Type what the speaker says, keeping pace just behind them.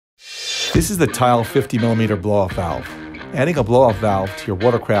This is the Tial 50mm blow-off valve. Adding a blow-off valve to your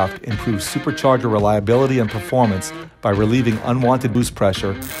watercraft improves supercharger reliability and performance by relieving unwanted boost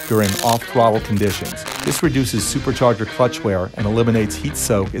pressure during off-throttle conditions. This reduces supercharger clutch wear and eliminates heat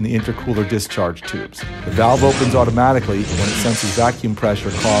soak in the intercooler discharge tubes. The valve opens automatically when it senses vacuum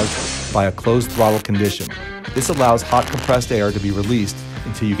pressure caused by a closed throttle condition. This allows hot compressed air to be released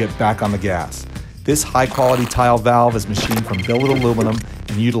until you get back on the gas. This high-quality Tial valve is machined from billet aluminum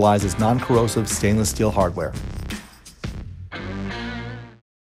and utilizes non-corrosive stainless steel hardware.